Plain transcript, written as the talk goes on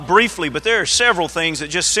briefly, but there are several things that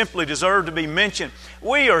just simply deserve to be mentioned.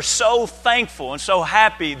 We are so thankful and so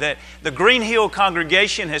happy that the Green Hill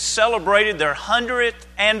congregation has celebrated their 100th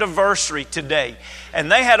anniversary today.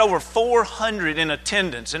 And they had over 400 in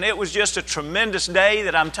attendance. And it was just a tremendous day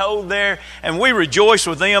that I'm told there. And we rejoice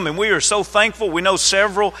with them, and we are so thankful. We know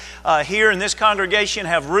several here in this congregation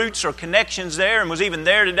have roots or connections there and was even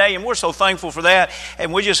there today. And we're so thankful for that.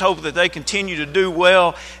 And we just hope that they continue to do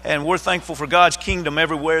well. And we're thankful for God's kingdom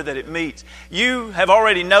everywhere that it meets. You have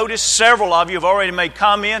already noticed, several of you have already made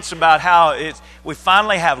comments about how we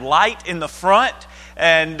finally have light in the front.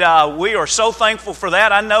 And we are so thankful for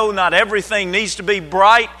that. I know not everything needs to be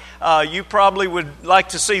bright. You probably would like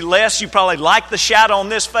to see less. You probably like the shadow on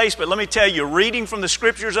this face. But let me tell you, reading from the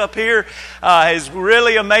Scriptures up here is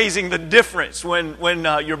really amazing, the difference when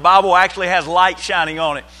your Bible actually has light shining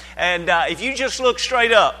on it. And if you just look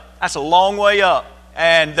straight up, that's a long way up.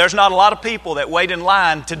 And there's not a lot of people that wait in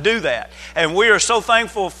line to do that. And we are so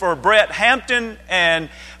thankful for Brett Hampton and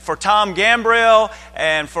for Tom Gambrell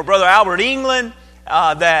and for Brother Albert England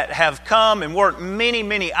that have come and worked many,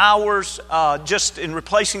 many hours just in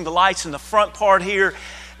replacing the lights in the front part here.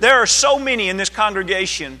 There are so many in this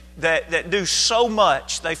congregation that do so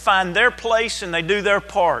much. They find their place and they do their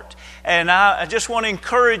part. And I just want to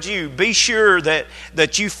encourage you, be sure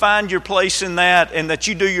that you find your place in that and that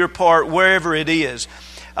you do your part wherever it is.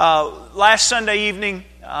 Last Sunday evening,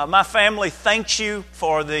 my family thanks you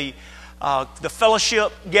for the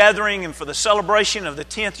fellowship gathering and for the celebration of the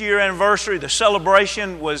 10th year anniversary. The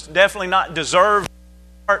celebration was definitely not deserved.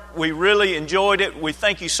 We really enjoyed it. We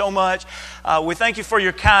thank you so much. We thank you for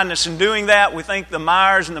your kindness in doing that. We thank the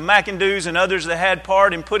Myers and the McIndoes and others that had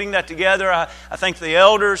part in putting that together. I thank the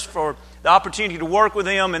elders for the opportunity to work with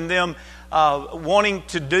them and them wanting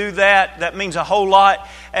to do that. That means a whole lot.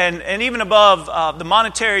 And even above the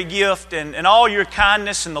monetary gift and all your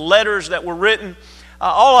kindness and the letters that were written,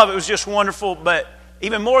 all of it was just wonderful. But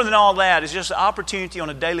even more than all that is just the opportunity on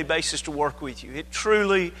a daily basis to work with you. It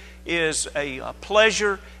truly is a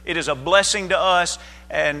pleasure. It is a blessing to us,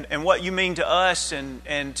 and what you mean to us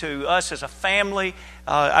and to us as a family,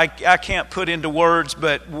 I can't put into words,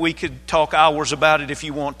 but we could talk hours about it if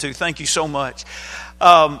you want to. Thank you so much.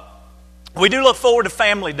 We do look forward to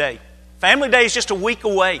Family Day. Family Day is just a week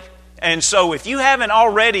away. And so if you haven't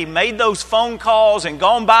already made those phone calls and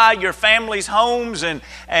gone by your family's homes and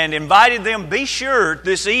invited them, be sure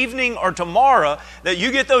this evening or tomorrow that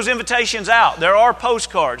you get those invitations out. There are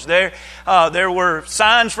postcards. There were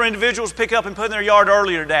signs for individuals to pick up and put in their yard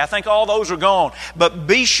earlier today. I think all those are gone. But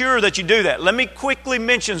be sure that you do that. Let me quickly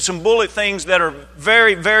mention some bullet things that are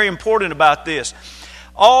very, very important about this.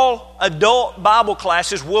 All adult Bible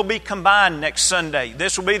classes will be combined next Sunday.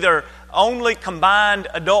 This will be their only combined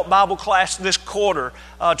adult Bible class this quarter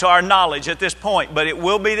to our knowledge at this point. But it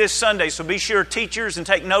will be this Sunday, so be sure, teachers, and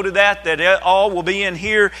take note of that it all will be in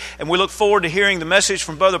here. And we look forward to hearing the message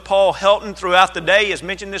from Brother Paul Helton throughout the day. As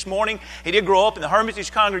mentioned this morning, he did grow up in the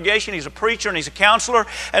Hermitage congregation. He's a preacher and he's a counselor.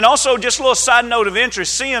 And also, just a little side note of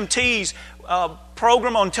interest, CMT's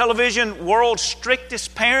program on television, World's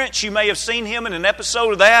Strictest Parents. You may have seen him in an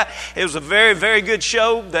episode of that. It was a very, very good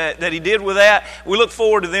show that he did with that. We look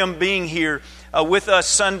forward to them being here with us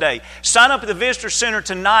Sunday. Sign up at the Visitor Center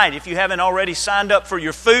tonight if you haven't already signed up for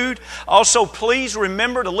your food. Also, please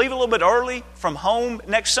remember to leave a little bit early from home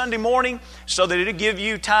next Sunday morning so that it'll give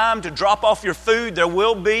you time to drop off your food. There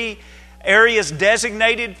will be areas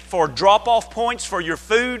designated for drop-off points for your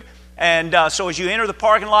food. And so as you enter the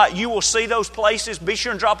parking lot, you will see those places. Be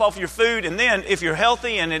sure and drop off your food. And then if you're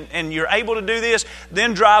healthy and you're able to do this,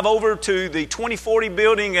 then drive over to the 2040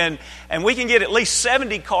 building. And we can get at least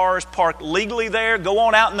 70 cars parked legally there. Go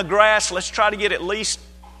on out in the grass. Let's try to get at least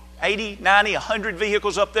 80, 90, 100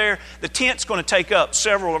 vehicles up there. The tent's going to take up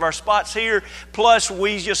several of our spots here. Plus,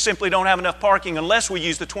 we just simply don't have enough parking unless we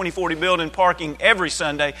use the 2040 building parking every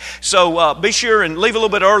Sunday. So be sure and leave a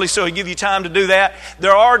little bit early so it'll give you time to do that.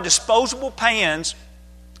 There are disposable pans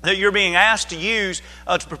that you're being asked to use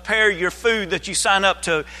to prepare your food that you sign up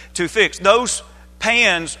to fix. Those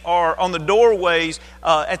pans are on the doorways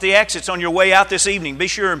at the exits on your way out this evening. Be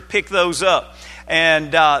sure and pick those up.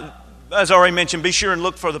 And as I already mentioned, be sure and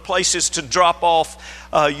look for the places to drop off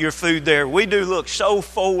your food there. We do look so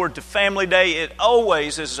forward to Family Day. It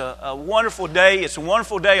always is a wonderful day. It's a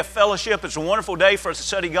wonderful day of fellowship. It's a wonderful day for us to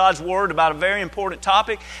study God's Word about a very important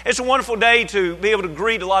topic. It's a wonderful day to be able to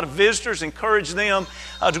greet a lot of visitors, encourage them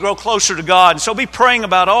to grow closer to God. And so be praying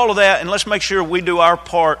about all of that, and let's make sure we do our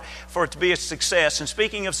part for it to be a success. And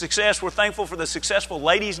speaking of success, we're thankful for the successful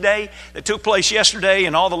Ladies' Day that took place yesterday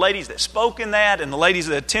and all the ladies that spoke in that and the ladies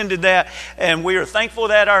that attended that. And we are thankful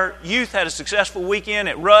that our youth had a successful weekend. in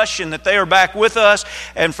at Rush and that they are back with us,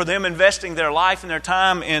 and for them investing their life and their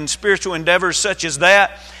time in spiritual endeavors such as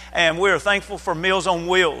that. And we are thankful for Meals on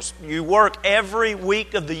Wheels. You work every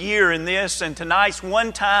week of the year in this, and tonight's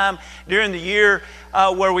one time during the year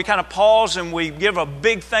where we kind of pause and we give a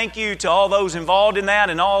big thank you to all those involved in that,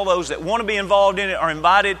 and all those that want to be involved in it are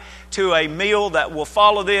invited to a meal that will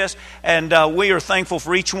follow this, and we are thankful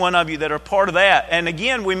for each one of you that are part of that. And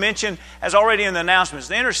again, we mentioned, as already in the announcements,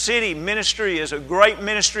 the Inner City Ministry is a great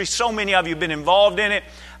ministry. So many of you have been involved in it.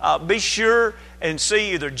 Be sure and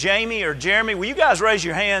see either Jamie or Jeremy. Will you guys raise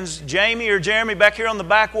your hands? Jamie or Jeremy back here on the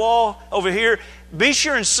back wall over here. Be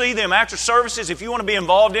sure and see them after services if you want to be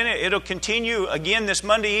involved in it. It'll continue again this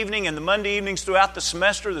Monday evening and the Monday evenings throughout the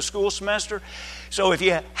semester, the school semester. So if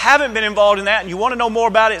you haven't been involved in that and you want to know more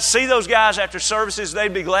about it, see those guys after services.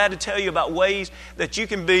 They'd be glad to tell you about ways that you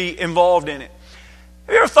can be involved in it.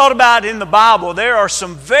 Have you ever thought about in the Bible, there are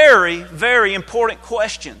some very, very important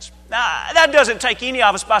questions. Now, that doesn't take any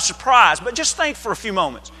of us by surprise, but just think for a few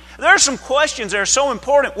moments. There are some questions that are so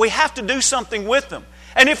important, we have to do something with them.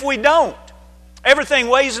 And if we don't, everything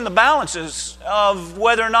weighs in the balances of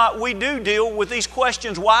whether or not we do deal with these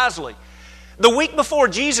questions wisely. The week before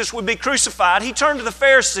Jesus would be crucified, he turned to the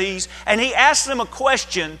Pharisees and he asked them a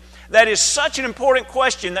question that is such an important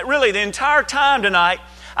question that really the entire time tonight,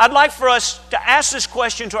 I'd like for us to ask this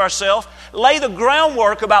question to ourselves, lay the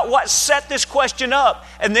groundwork about what set this question up,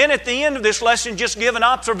 and then at the end of this lesson just give an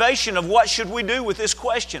observation of what should we do with this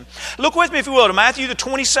question. Look with me, if you will, to Matthew the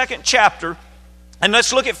 22nd chapter, and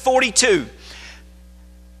let's look at 42.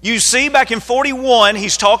 You see, back in 41,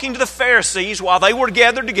 he's talking to the Pharisees while they were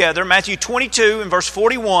gathered together, Matthew 22 and verse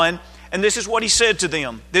 41, and this is what he said to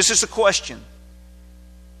them. This is the question.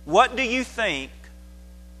 What do you think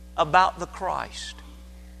about the Christ?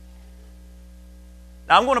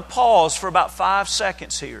 Now, I'm going to pause for about 5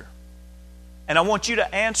 seconds here, and I want you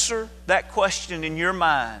to answer that question in your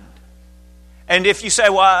mind. And if you say,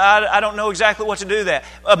 well, I don't know exactly what to do that.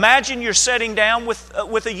 Imagine you're sitting down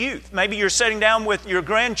with a youth. Maybe you're sitting down with your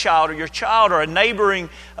grandchild or your child or a neighboring,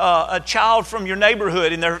 a child from your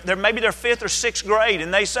neighborhood, and they're maybe they're 5th or 6th grade,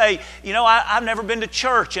 and they say, you know, I've never been to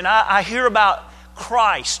church, and I hear about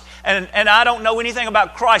Christ, and I don't know anything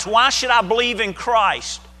about Christ. Why should I believe in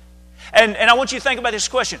Christ? And I want you to think about this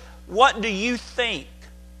question. What do you think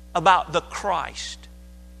about the Christ?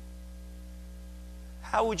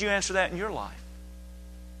 How would you answer that in your life?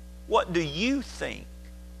 What do you think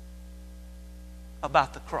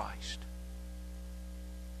about the Christ?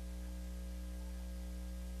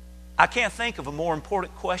 I can't think of a more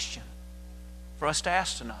important question for us to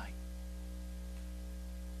ask tonight.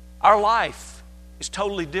 Our life is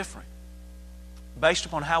totally different based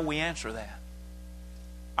upon how we answer that.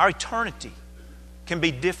 Our eternity can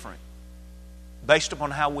be different based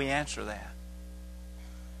upon how we answer that.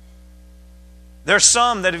 There are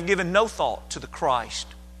some that have given no thought to the Christ,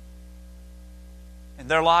 and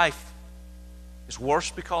their life is worse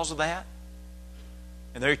because of that,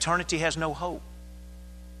 and their eternity has no hope.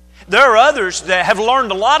 There are others that have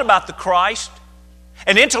learned a lot about the Christ,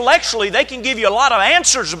 and intellectually they can give you a lot of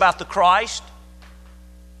answers about the Christ,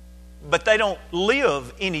 but they don't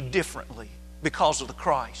live any differently because of the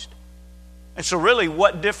Christ. And so really,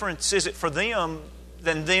 what difference is it for them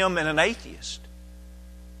than them and an atheist?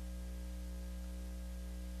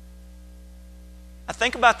 I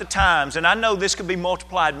think about the times, and I know this could be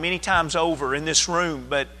multiplied many times over in this room,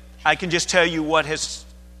 but I can just tell you what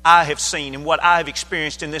I have seen and what I have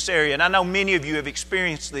experienced in this area. And I know many of you have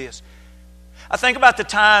experienced this. I think about the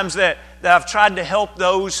times that I've tried to help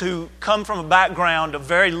those who come from a background of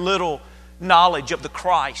very little knowledge of the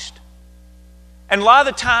Christ. And a lot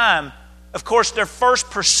of the time, of course, their first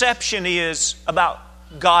perception is about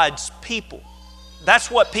God's people.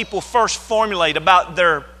 That's what people first formulate about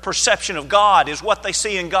their perception of God, is what they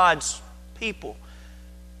see in God's people.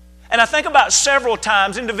 And I think about several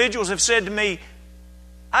times individuals have said to me,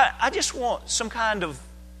 I just want some kind of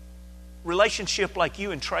relationship like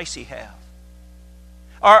you and Tracy have.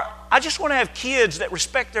 Or I just want to have kids that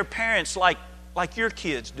respect their parents like your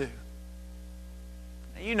kids do.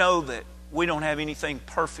 Now, you know that we don't have anything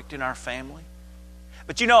perfect in our family.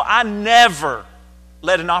 But you know, I never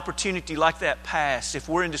let an opportunity like that pass if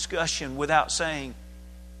we're in discussion without saying,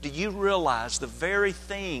 do you realize the very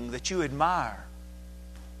thing that you admire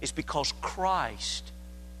is because Christ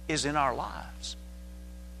is in our lives?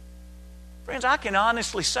 Friends, I can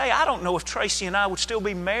honestly say I don't know if Tracy and I would still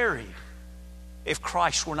be married if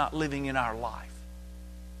Christ were not living in our life.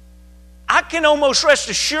 I can almost rest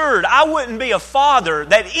assured I wouldn't be a father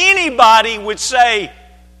that anybody would say,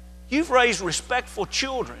 you've raised respectful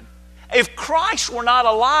children. if Christ were not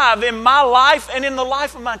alive in my life and in the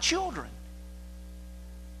life of my children?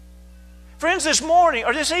 Friends, this morning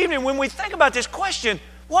or this evening, when we think about this question,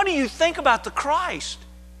 what do you think about the Christ?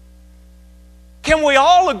 Can we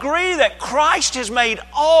all agree that Christ has made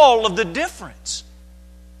all of the difference?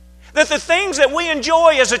 That the things that we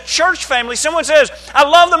enjoy as a church family, someone says, I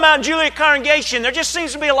love the Mount Juliet congregation. There just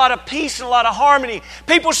seems to be a lot of peace and a lot of harmony.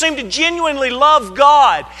 People seem to genuinely love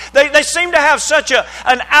God. They seem to have such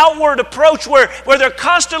an outward approach where they're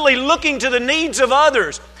constantly looking to the needs of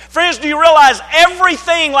others. Friends, do you realize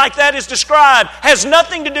everything like that is described has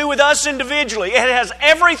nothing to do with us individually. It has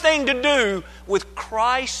everything to do with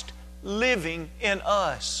Christ living in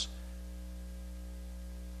us.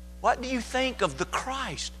 What do you think of the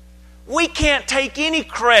Christ? We can't take any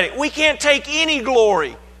credit. We can't take any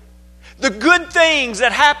glory. The good things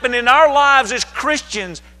that happen in our lives as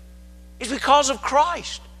Christians is because of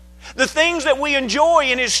Christ. The things that we enjoy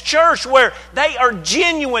in His church where they are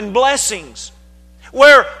genuine blessings.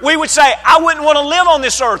 Where we would say, I wouldn't want to live on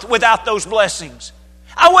this earth without those blessings.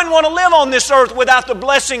 I wouldn't want to live on this earth without the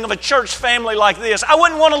blessing of a church family like this. I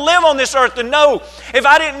wouldn't want to live on this earth to know if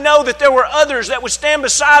I didn't know that there were others that would stand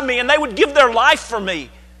beside me and they would give their life for me.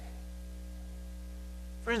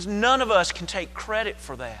 Friends, none of us can take credit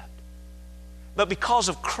for that. But because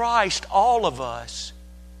of Christ, all of us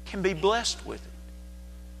can be blessed with it.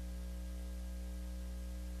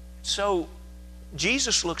 So,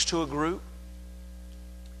 Jesus looks to a group.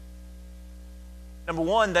 Number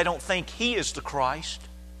one, they don't think He is the Christ.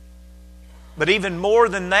 But even more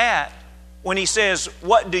than that, when He says,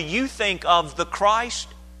 what do you think of the Christ?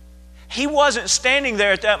 He wasn't standing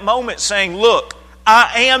there at that moment saying, look,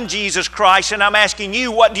 I am Jesus Christ and I'm asking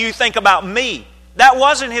you, what do you think about me? That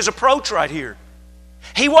wasn't His approach right here.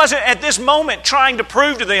 He wasn't at this moment trying to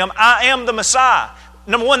prove to them, I am the Messiah.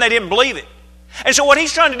 Number one, they didn't believe it. And so what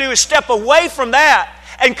He's trying to do is step away from that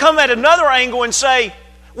and come at another angle and say,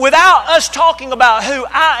 without us talking about who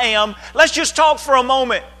I am, let's just talk for a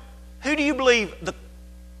moment. Who do you believe,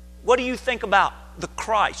 what do you think about the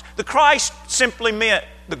Christ? The Christ simply meant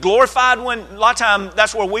the glorified one. A lot of times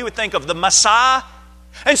that's where we would think of the Messiah.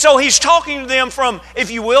 And so He's talking to them from,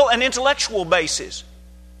 if you will, an intellectual basis.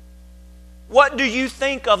 What do you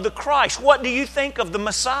think of the Christ? What do you think of the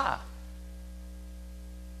Messiah?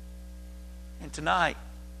 And tonight,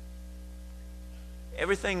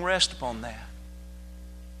 everything rests upon that.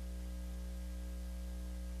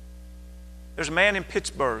 There's a man in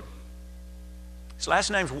Pittsburgh. His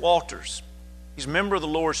last name's Walters. He's a member of the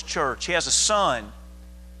Lord's church. He has a son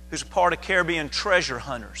who's a part of Caribbean treasure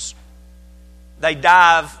hunters. They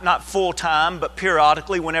dive, not full time, but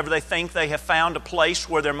periodically whenever they think they have found a place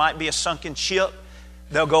where there might be a sunken ship,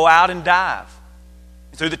 they'll go out and dive.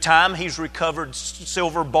 Through the time, he's recovered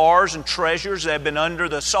silver bars and treasures that have been under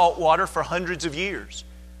the salt water for hundreds of years.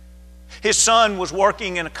 His son was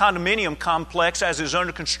working in a condominium complex as is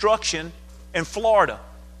under construction in Florida.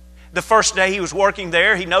 The first day he was working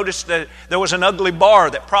there, he noticed that there was an ugly bar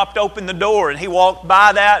that propped open the door, and he walked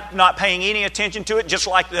by that, not paying any attention to it, just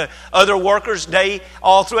like the other workers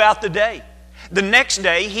all throughout the day. The next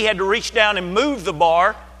day, he had to reach down and move the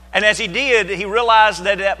bar, and as he did, he realized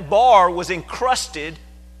that that bar was encrusted,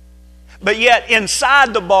 but yet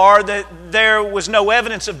inside the bar, there was no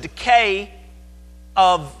evidence of decay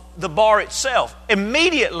of the bar itself.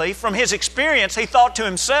 Immediately, from his experience, he thought to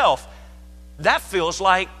himself, that feels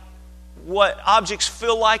like what objects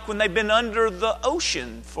feel like when they've been under the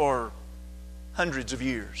ocean for hundreds of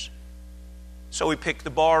years. So he picked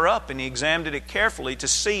the bar up and he examined it carefully to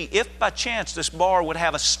see if by chance this bar would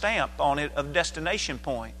have a stamp on it of destination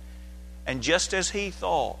point. And just as he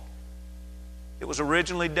thought, it was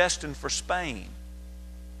originally destined for Spain.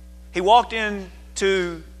 He walked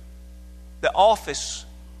into the office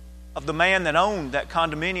of the man that owned that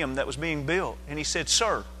condominium that was being built, and he said,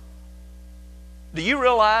 "Sir, do you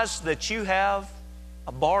realize that you have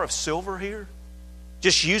a bar of silver here?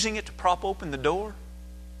 Just using it to prop open the door?"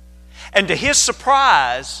 And to his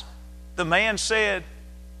surprise, the man said,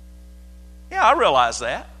 "Yeah, I realize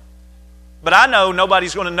that. But I know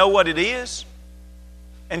nobody's going to know what it is.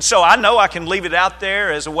 And so I know I can leave it out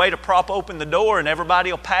there as a way to prop open the door and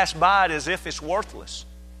everybody will pass by it as if it's worthless."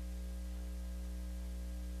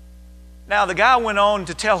 Now the guy went on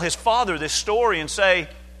to tell his father this story and say,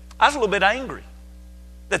 "I was a little bit angry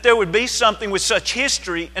that there would be something with such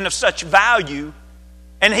history and of such value,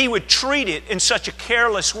 and he would treat it in such a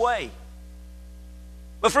careless way."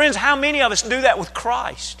 But friends, how many of us do that with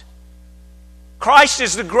Christ? Christ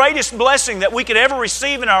is the greatest blessing that we could ever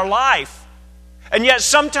receive in our life. And yet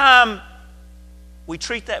sometimes we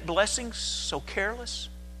treat that blessing so careless.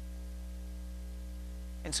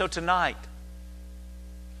 And so tonight,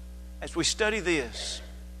 as we study this,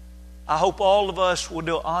 I hope all of us will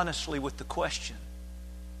deal honestly with the question,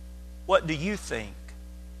 what do you think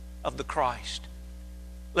of the Christ?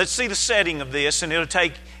 Let's see the setting of this, and it'll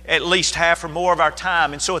take at least half or more of our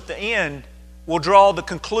time. And so at the end, we'll draw the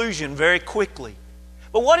conclusion very quickly.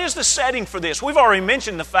 But what is the setting for this? We've already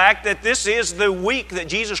mentioned the fact that this is the week that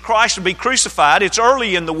Jesus Christ will be crucified. It's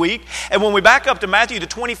early in the week. And when we back up to Matthew, the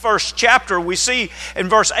 21st chapter, we see in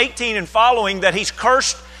verse 18 and following that He's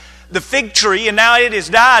cursed the fig tree, and now it has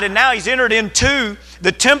died, and now He's entered into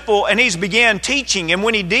the temple and He's began teaching. And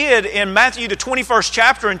when He did, in Matthew the 21st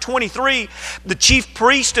chapter and 23, the chief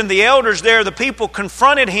priest and the elders there, the people,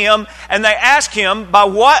 confronted Him, and they asked Him, by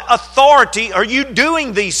what authority are you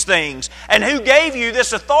doing these things? And who gave you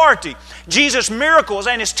this authority? Jesus' miracles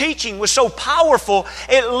and His teaching was so powerful,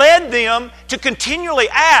 it led them to continually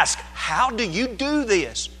ask, how do you do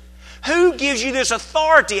this? Who gives you this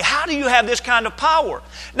authority? How do you have this kind of power?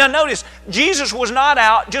 Now notice, Jesus was not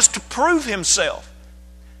out just to prove Himself.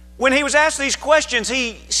 When He was asked these questions,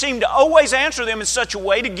 He seemed to always answer them in such a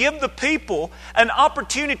way to give the people an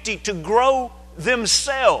opportunity to grow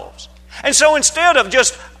themselves. And so instead of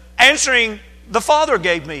just answering, the Father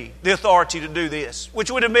gave me the authority to do this, which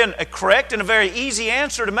would have been a correct and a very easy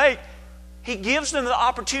answer to make, He gives them the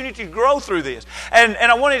opportunity to grow through this. And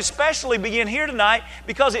I want to especially begin here tonight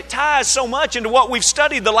because it ties so much into what we've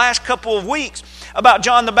studied the last couple of weeks about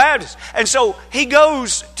John the Baptist. And so He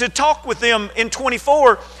goes to talk with them in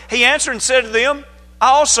 24. He answered and said to them, I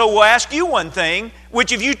also will ask you one thing,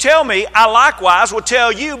 which if you tell me, I likewise will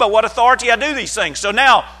tell you by what authority I do these things. So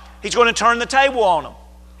now He's going to turn the table on them.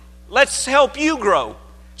 Let's help you grow.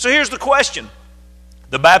 So here's the question.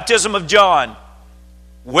 The baptism of John,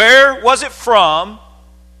 where was it from?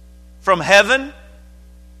 From heaven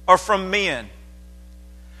or from men?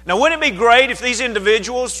 Now, wouldn't it be great if these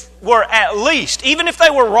individuals were at least, even if they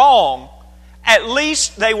were wrong, at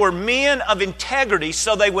least they were men of integrity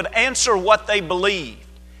so they would answer what they believed?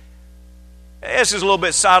 This is a little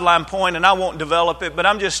bit sideline point and I won't develop it, but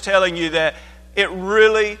I'm just telling you that it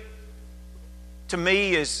really, to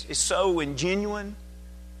me, is so ingenuine.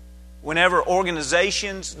 Whenever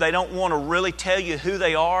organizations, they don't want to really tell you who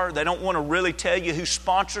they are. They don't want to really tell you who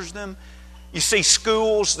sponsors them. You see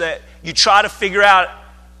schools that you try to figure out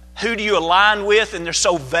who do you align with, and they're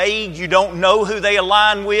so vague you don't know who they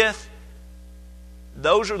align with.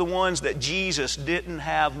 Those are the ones that Jesus didn't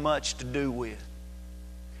have much to do with.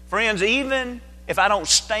 Friends, even if I don't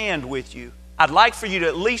stand with you, I'd like for you to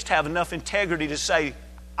at least have enough integrity to say,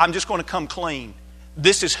 I'm just going to come clean.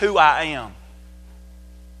 This is who I am.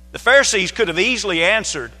 The Pharisees could have easily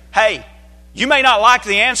answered, hey, you may not like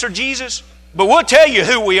the answer, Jesus, but we'll tell you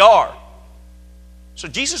who we are. So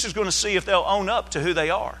Jesus is going to see if they'll own up to who they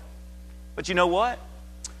are. But you know what?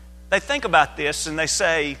 They think about this and they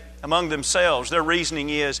say among themselves, their reasoning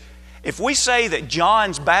is, if we say that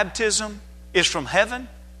John's baptism is from heaven,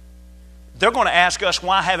 they're going to ask us,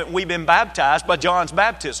 why haven't we been baptized by John's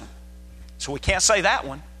baptism? So we can't say that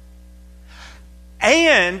one.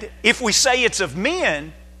 And if we say it's of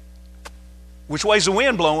men, which way's the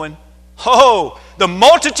wind blowing? Oh, the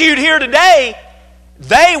multitude here today,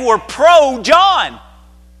 they were pro-John.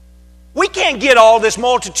 We can't get all this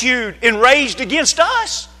multitude enraged against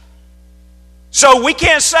us. So we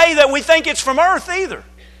can't say that we think it's from earth either.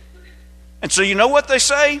 And so you know what they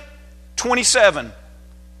say? 27.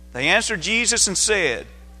 They answered Jesus and said,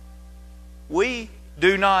 we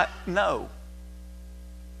do not know.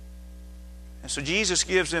 And so Jesus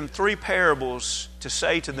gives them 3 parables to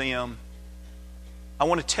say to them, I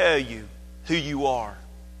want to tell you who you are.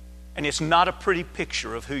 And it's not a pretty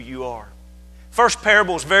picture of who you are. First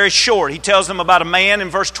parable is very short. He tells them about a man in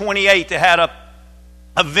verse 28 that had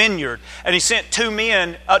a vineyard. And he sent 2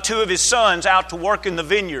 of his sons out to work in the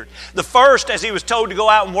vineyard. The first, as he was told to go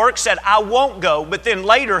out and work, said, I won't go. But then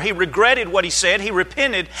later he regretted what he said. He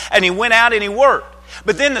repented and he went out and he worked.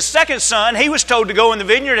 But then the second son, he was told to go in the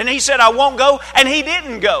vineyard and he said, I won't go. And he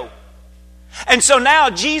didn't go. And so now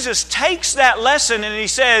Jesus takes that lesson and He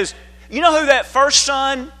says, you know who that first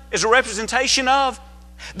son is a representation of?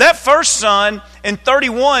 That first son in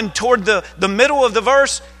 31 toward the middle of the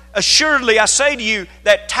verse, assuredly I say to you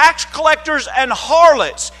that tax collectors and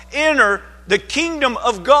harlots enter the kingdom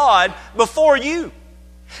of God before you.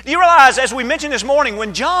 Do you realize, as we mentioned this morning,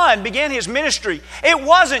 when John began his ministry, it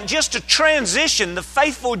wasn't just to transition the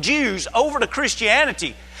faithful Jews over to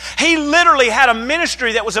Christianity. He literally had a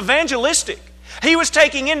ministry that was evangelistic. He was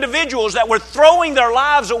taking individuals that were throwing their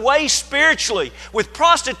lives away spiritually with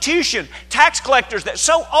prostitution, tax collectors that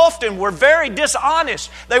so often were very dishonest.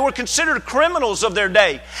 They were considered criminals of their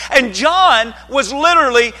day. And John was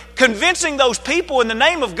literally convincing those people in the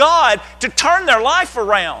name of God to turn their life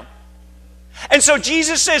around. And so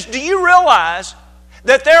Jesus says, do you realize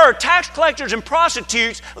that there are tax collectors and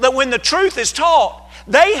prostitutes that when the truth is taught,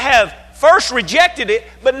 they have first rejected it,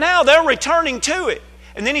 but now they're returning to it.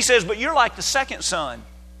 And then he says, but you're like the second son.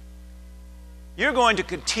 You're going to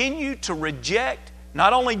continue to reject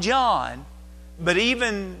not only John, but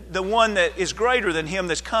even the one that is greater than him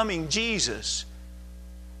that's coming, Jesus.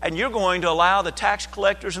 And you're going to allow the tax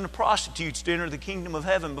collectors and the prostitutes to enter the kingdom of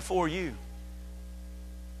heaven before you.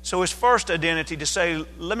 So his first identity to say,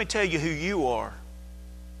 let me tell you who you are.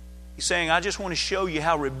 He's saying, I just want to show you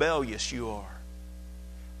how rebellious you are.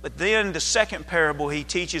 But then the second parable he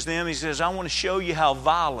teaches them, he says, I want to show you how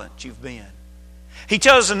violent you've been. He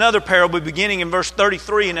tells another parable beginning in verse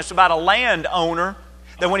 33, and it's about a landowner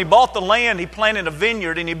that when he bought the land, he planted a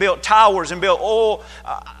vineyard and he built towers and built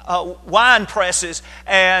wine presses,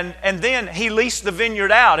 and then he leased the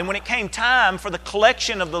vineyard out. And when it came time for the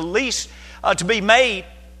collection of the lease to be made,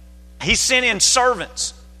 he sent in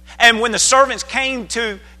servants. And when the servants came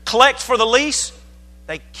to collect for the lease,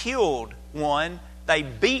 they killed one, they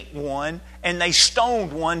beat one, and they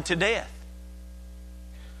stoned one to death.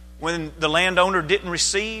 When the landowner didn't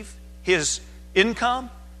receive his income,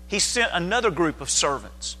 he sent another group of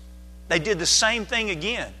servants. They did the same thing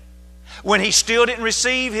again. When he still didn't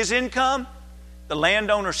receive his income, the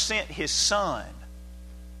landowner sent his son.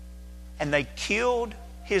 And they killed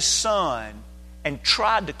his son and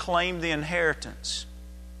tried to claim the inheritance.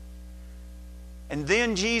 And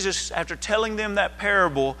then Jesus, after telling them that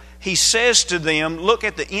parable, he says to them, look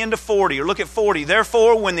at the end of 40, or look at 40.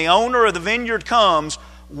 Therefore, when the owner of the vineyard comes,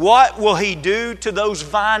 what will he do to those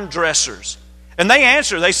vine dressers? And they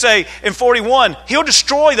answer, they say in 41, he'll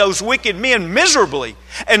destroy those wicked men miserably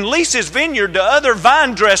and lease his vineyard to other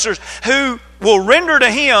vine dressers who will render to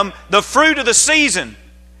him the fruit of the season.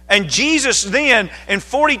 And Jesus then in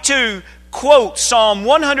 42 quotes Psalm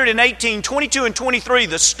 118, 22 and 23,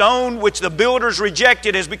 the stone which the builders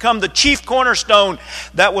rejected has become the chief cornerstone.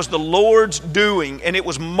 That was the Lord's doing, and it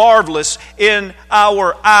was marvelous in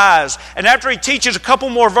our eyes. And after he teaches a couple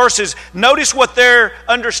more verses, notice what their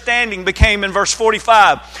understanding became in verse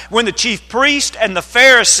 45. When the chief priest and the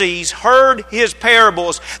Pharisees heard his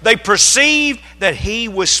parables, they perceived that he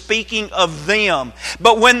was speaking of them.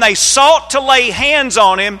 But when they sought to lay hands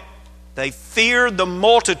on him, they feared the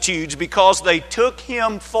multitudes because they took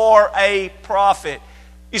him for a prophet.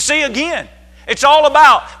 You see, again, it's all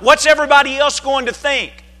about what's everybody else going to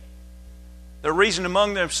think. They reason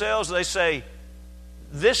among themselves, they say,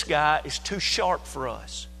 this guy is too sharp for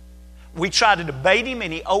us. We try to debate him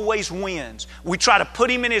and he always wins. We try to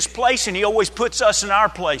put him in his place and he always puts us in our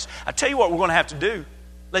place. I tell you what we're going to have to do.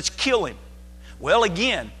 Let's kill him. Well,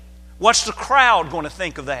 again, what's the crowd going to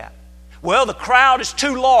think of that? Well, the crowd is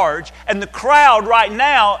too large, and the crowd right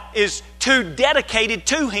now is too dedicated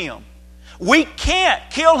to him. We can't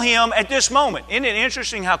kill him at this moment. Isn't it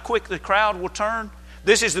interesting how quick the crowd will turn?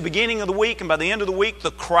 This is the beginning of the week, and by the end of the week,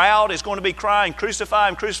 the crowd is going to be crying, crucify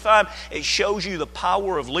him, crucify him. It shows you the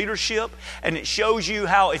power of leadership, and it shows you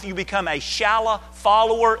how if you become a shallow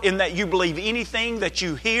follower in that you believe anything that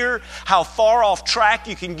you hear, how far off track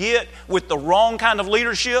you can get with the wrong kind of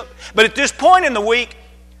leadership. But at this point in the week,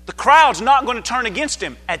 the crowd's not going to turn against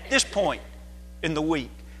him at this point in the week.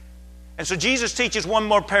 And so Jesus teaches one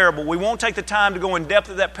more parable. We won't take the time to go in depth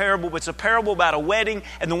of that parable, but it's a parable about a wedding,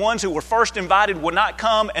 and the ones who were first invited would not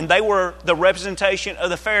come, and they were the representation of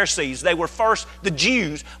the Pharisees. The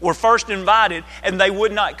Jews were first invited, and they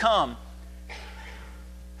would not come.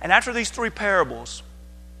 And after these three parables,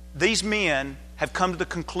 these men have come to the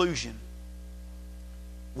conclusion,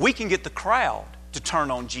 we can get the crowd to turn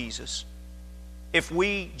on Jesus if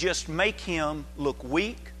we just make him look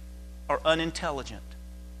weak or unintelligent.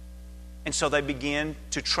 And so they begin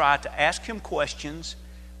to try to ask him questions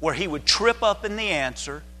where he would trip up in the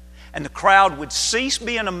answer, and the crowd would cease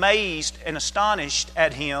being amazed and astonished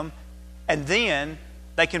at him, and then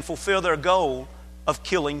they can fulfill their goal of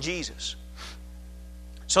killing Jesus.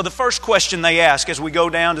 So the first question they ask as we go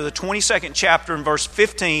down to the 22nd chapter in verse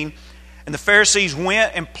 15, and the Pharisees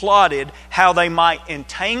went and plotted how they might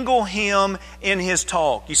entangle him in his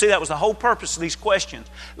talk. You see, that was the whole purpose of these questions.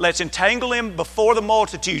 Let's entangle him before the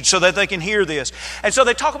multitude so that they can hear this. And so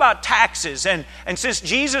they talk about taxes. And since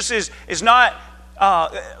Jesus is not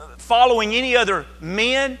following any other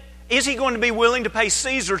men is he going to be willing to pay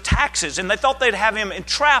Caesar taxes? And they thought they'd have him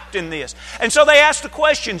entrapped in this. And so they asked the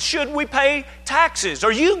question, should we pay taxes?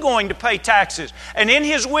 Are you going to pay taxes? And in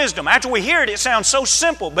his wisdom, after we hear it, it sounds so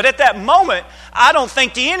simple. But at that moment, I don't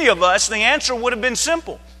think to any of us the answer would have been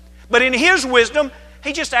simple. But in his wisdom,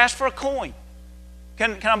 he just asked for a coin.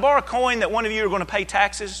 Can I borrow a coin that one of you are going to pay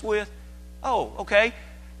taxes with? Oh, okay.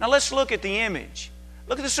 Now let's look at the image.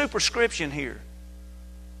 Look at the superscription here.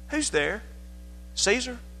 Who's there?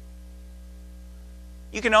 Caesar?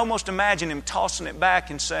 You can almost imagine him tossing it back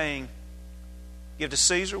and saying, give to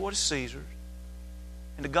Caesar what is Caesar's,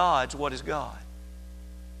 and to God's what is God.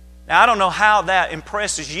 Now, I don't know how that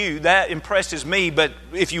impresses you. That impresses me, but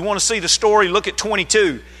if you want to see the story, look at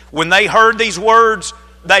 22. When they heard these words,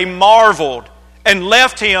 they marveled and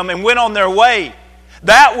left him and went on their way.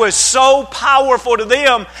 That was so powerful to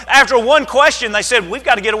them. After one question, they said, we've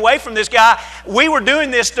got to get away from this guy. We were doing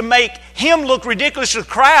this to make him look ridiculous to the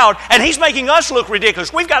crowd, and he's making us look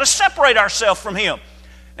ridiculous. We've got to separate ourselves from him.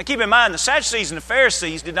 Now keep in mind, the Sadducees and the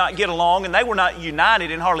Pharisees did not get along, and they were not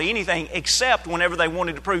united in hardly anything except whenever they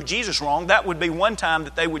wanted to prove Jesus wrong. That would be one time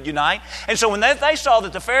that they would unite. And so when they saw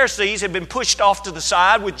that the Pharisees had been pushed off to the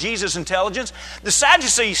side with Jesus' intelligence, the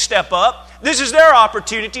Sadducees step up. This is their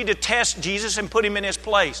opportunity to test Jesus and put him in his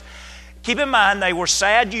place. Keep in mind, they were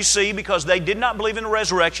sad, you see, because they did not believe in the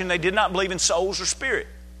resurrection. They did not believe in souls or spirit.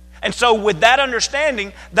 And so with that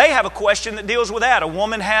understanding, they have a question that deals with that. A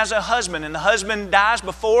woman has a husband, and the husband dies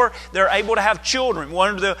before they're able to have children.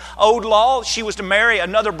 Under the old law, she was to marry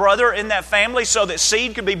another brother in that family so that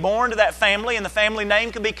seed could be born to that family and the family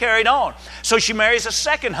name could be carried on. So she marries a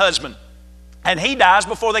second husband, and he dies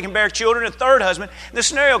before they can bear children, a third husband. The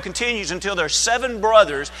scenario continues until there are 7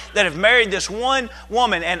 brothers that have married this one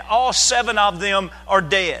woman, and all 7 of them are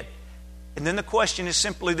dead. And then the question is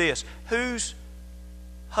simply this: whose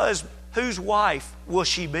wife will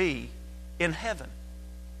she be in heaven?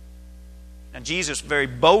 And Jesus very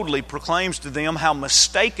boldly proclaims to them how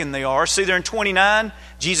mistaken they are. See there in 29,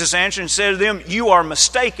 Jesus answered and said to them, you are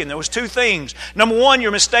mistaken. There was 2 things. Number 1,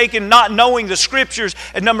 you're mistaken not knowing the Scriptures.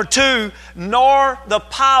 And number 2, nor the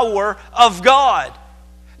power of God.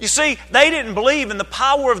 You see, they didn't believe in the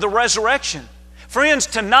power of the resurrection. Friends,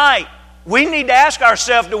 tonight, we need to ask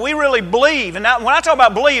ourselves, do we really believe? And when I talk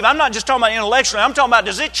about believe, I'm not just talking about intellectually. I'm talking about,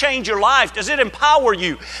 does it change your life? Does it empower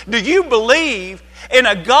you? Do you believe in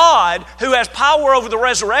a God who has power over the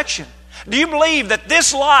resurrection? Do you believe that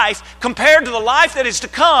this life, compared to the life that is to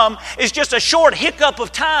come, is just a short hiccup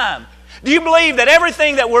of time? Do you believe that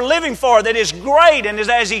everything that we're living for that is great and is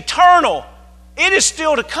as eternal, it is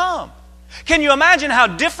still to come? Can you imagine how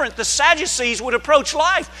different the Sadducees would approach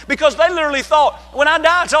life? Because they literally thought, when I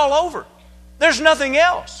die, it's all over. There's nothing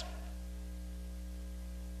else.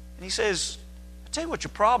 And he says, I tell you what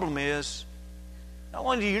your problem is. Not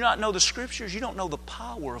only do you not know the Scriptures, you don't know the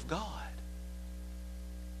power of God.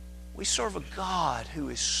 We serve a God who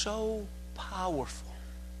is so powerful.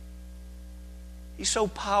 He's so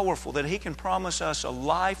powerful that He can promise us a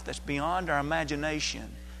life that's beyond our imagination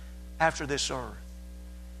after this earth.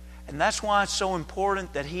 And that's why it's so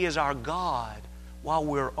important that He is our God while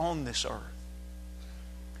we're on this earth.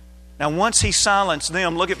 Now, once He silenced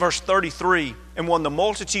them, look at verse 33. And when the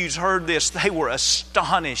multitudes heard this, they were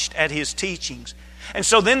astonished at His teachings. And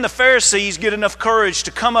so then the Pharisees get enough courage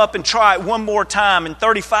to come up and try it one more time. In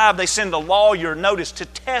 35, they send a lawyer, notice, to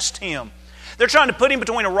test Him. They're trying to put Him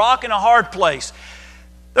between a rock and a hard place.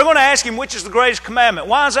 They're going to ask Him, which is the greatest commandment?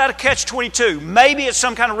 Why is that a catch-22? Maybe it's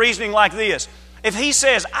some kind of reasoning like this. If He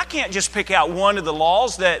says, I can't just pick out one of the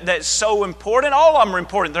laws that's so important, all of them are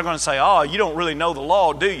important, they're going to say, oh, you don't really know the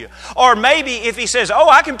law, do you? Or maybe if He says, oh,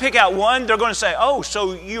 I can pick out one, they're going to say, oh,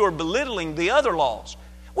 so you are belittling the other laws.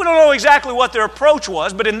 We don't know exactly what their approach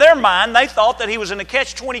was, but in their mind, they thought that He was in a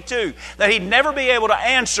catch-22, that He'd never be able to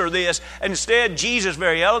answer this. And instead, Jesus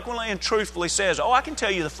very eloquently and truthfully says, oh, I can tell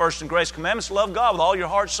you the first and greatest commandments, love God with all your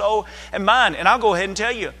heart, soul, and mind. And I'll go ahead and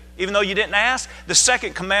tell you, even though you didn't ask, the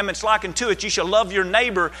second commandment's like unto it. You shall love your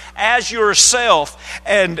neighbor as yourself.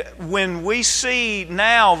 And when we see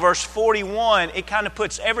now verse 41, it kind of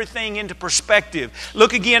puts everything into perspective.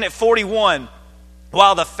 Look again at 41.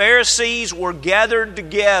 While the Pharisees were gathered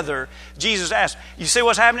together, Jesus asked, you see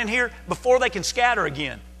what's happening here? Before they can scatter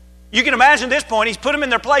again. You can imagine at this point, He's put them in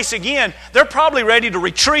their place again. They're probably ready to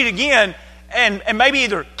retreat again and maybe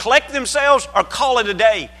either collect themselves or call it a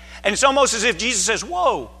day. And it's almost as if Jesus says,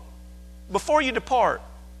 whoa, before you depart,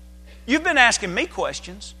 you've been asking me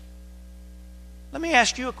questions. Let me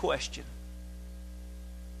ask you a question.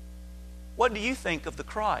 What do you think of the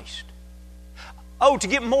Christ? Oh, to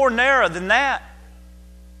get more narrow than that,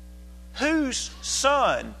 whose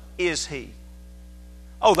son is He?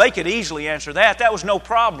 Oh, they could easily answer that. That was no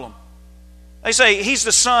problem. They say, He's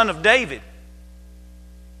the son of David.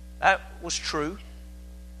 That was true.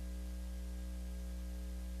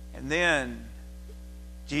 And then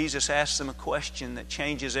Jesus asks them a question that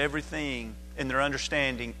changes everything in their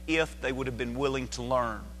understanding if they would have been willing to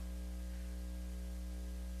learn.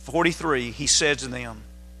 43, He says to them,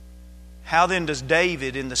 how then does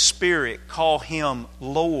David in the Spirit call Him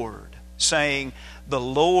Lord, saying, the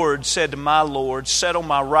Lord said to my Lord, sit on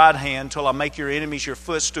my right hand till I make your enemies your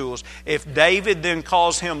footstools. If David then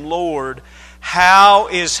calls Him Lord, how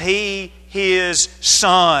is He His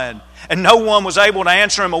son? And no one was able to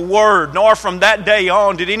answer Him a word, nor from that day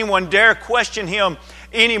on did anyone dare question Him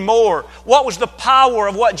anymore. What was the power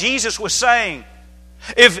of what Jesus was saying?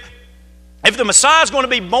 If the Messiah is going to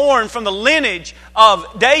be born from the lineage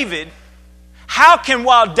of David, how can,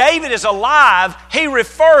 while David is alive, He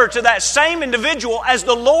refer to that same individual as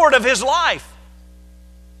the Lord of his life?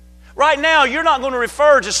 Right now, you're not going to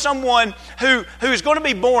refer to someone who is going to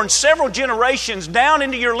be born several generations down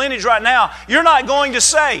into your lineage right now. You're not going to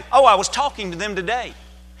say, oh, I was talking to them today.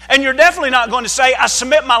 And you're definitely not going to say, I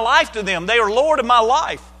submit my life to them. They are Lord of my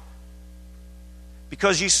life.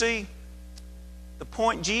 Because you see, the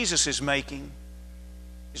point Jesus is making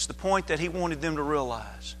is the point that He wanted them to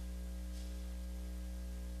realize.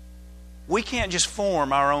 We can't just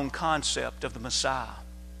form our own concept of the Messiah.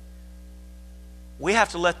 We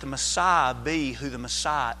have to let the Messiah be who the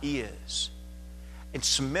Messiah is and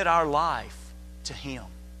submit our life to Him.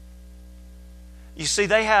 You see,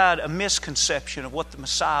 they had a misconception of what the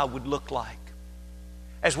Messiah would look like.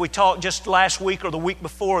 As we talked just last week or the week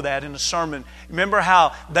before that in a sermon, remember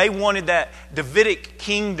how they wanted that Davidic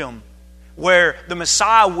kingdom where the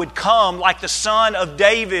Messiah would come like the son of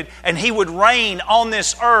David and He would reign on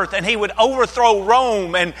this earth and He would overthrow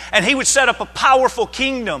Rome and He would set up a powerful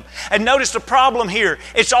kingdom. And notice the problem here.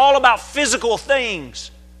 It's all about physical things.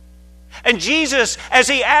 And Jesus, as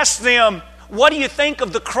He asked them, what do you think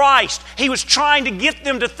of the Christ? He was trying to get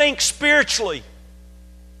them to think spiritually.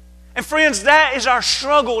 And friends, that is our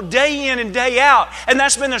struggle day in and day out. And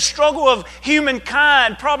that's been the struggle of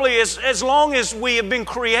humankind probably as long as we have been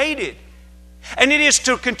created. And it is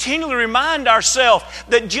to continually remind ourselves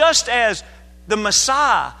that just as the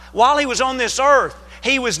Messiah, while He was on this earth,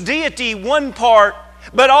 He was deity one part,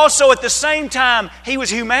 but also at the same time He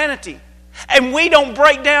was humanity. And we don't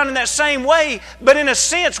break down in that same way, but in a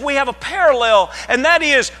sense we have a parallel, and that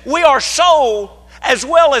is we are soul as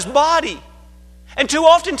well as body. And too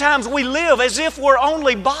oftentimes we live as if we're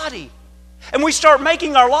only body. And we start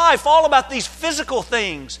making our life all about these physical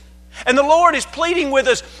things. And the Lord is pleading with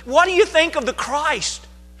us, what do you think of the Christ?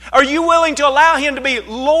 Are you willing to allow Him to be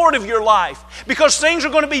Lord of your life? Because things are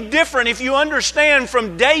going to be different if you understand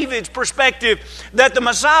from David's perspective that the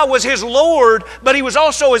Messiah was his Lord, but He was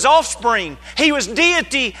also his offspring. He was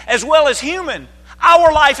deity as well as human.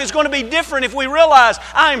 Our life is going to be different if we realize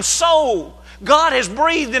I am soul. God has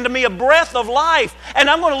breathed into me a breath of life, and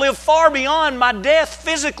I'm going to live far beyond my death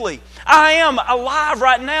physically. I am alive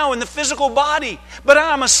right now in the physical body, but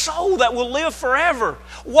I am a soul that will live forever.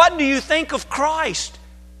 What do you think of Christ?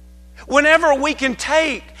 Whenever we can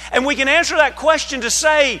take and we can answer that question to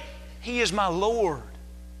say, He is my Lord,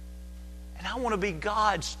 and I want to be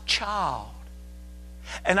God's child,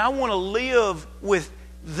 and I want to live with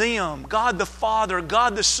them, God the Father,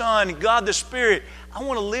 God the Son, God the Spirit. I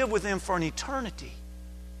want to live with them for an eternity.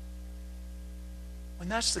 When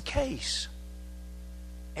that's the case,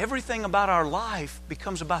 everything about our life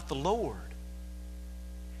becomes about the Lord.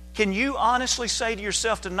 Can you honestly say to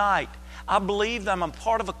yourself tonight, I believe that I'm a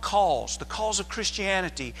part of a cause, the cause of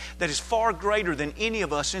Christianity, that is far greater than any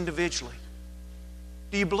of us individually?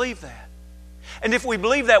 Do you believe that? And if we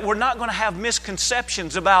believe that, we're not going to have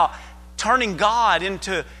misconceptions about turning God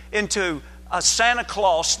into a Santa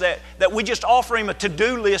Claus that we just offer Him a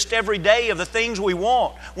to-do list every day of the things we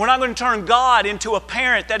want. We're not going to turn God into a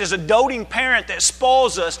parent that is a doting parent that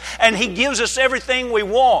spoils us and He gives us everything we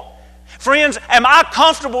want. Friends, am I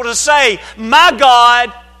comfortable to say, my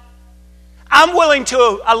God, I'm willing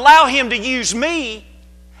to allow Him to use me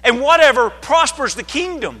and whatever prospers the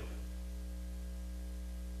kingdom?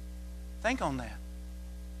 Think on that.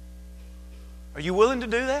 Are you willing to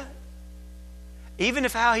do that? Even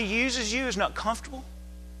if how He uses you is not comfortable?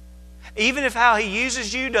 Even if how He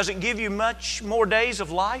uses you doesn't give you much more days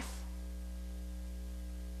of life?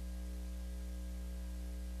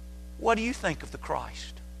 What do you think of the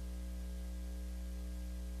Christ?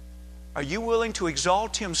 Are you willing to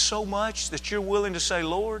exalt Him so much that you're willing to say,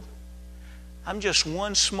 Lord, I'm just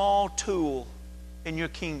one small tool in your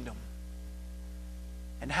kingdom.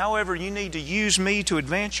 And however you need to use me to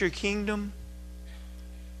advance your kingdom,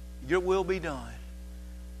 Your will be done.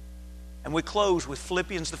 And we close with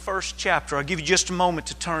Philippians, the first chapter. I'll give you just a moment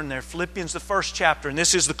to turn there. Philippians, the first chapter. And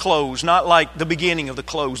this is the close, not like the beginning of the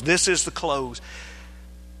close. This is the close.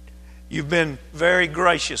 You've been very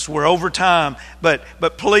gracious. We're over time. But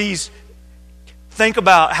please think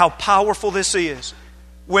about how powerful this is.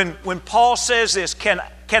 When Paul says this, can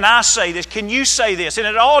I say this? Can you say this? And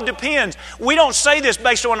it all depends. We don't say this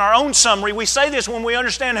based on our own summary. We say this when we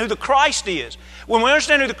understand who the Christ is. When we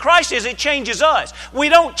understand who the Christ is, it changes us. We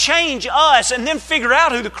don't change us and then figure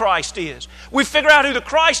out who the Christ is. We figure out who the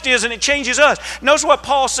Christ is and it changes us. Notice what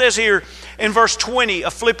Paul says here in verse 20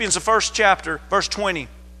 of Philippians, the first chapter, verse 20.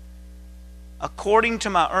 According to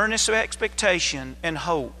my earnest expectation and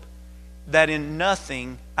hope that in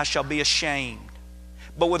nothing I shall be ashamed,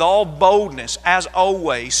 but with all boldness, as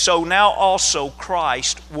always, so now also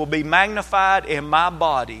Christ will be magnified in my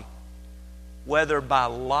body, whether by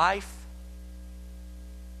life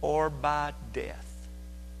or by death.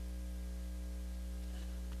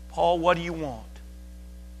 Paul, what do you want?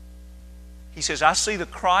 He says, I see the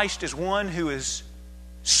Christ as one who is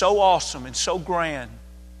so awesome and so grand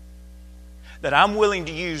that I'm willing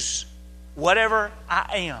to use whatever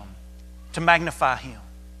I am to magnify Him.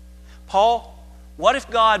 Paul, what if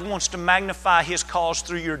God wants to magnify His cause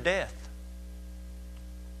through your death?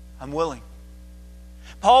 I'm willing.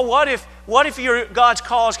 Paul, what if God's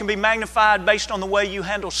cause can be magnified based on the way you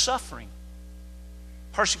handle suffering?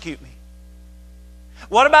 Persecute me.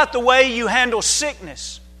 What about the way you handle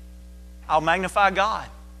sickness? I'll magnify God.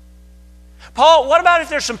 Paul, what about if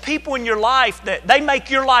there's some people in your life that they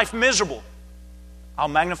make your life miserable? I'll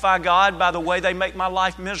magnify God by the way they make my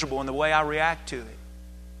life miserable and the way I react to it.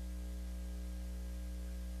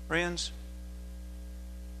 Friends,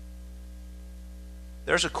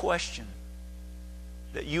 there's a question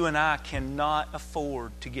that you and I cannot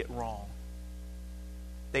afford to get wrong.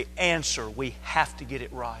 The answer, we have to get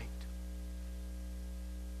it right.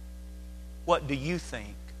 What do you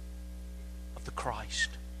think of the Christ?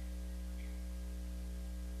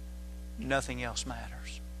 Nothing else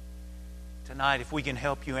matters. Tonight, if we can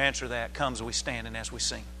help you answer that, come as we stand and as we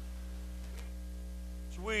sing.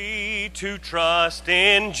 Sweet to trust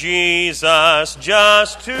in Jesus,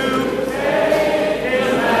 just to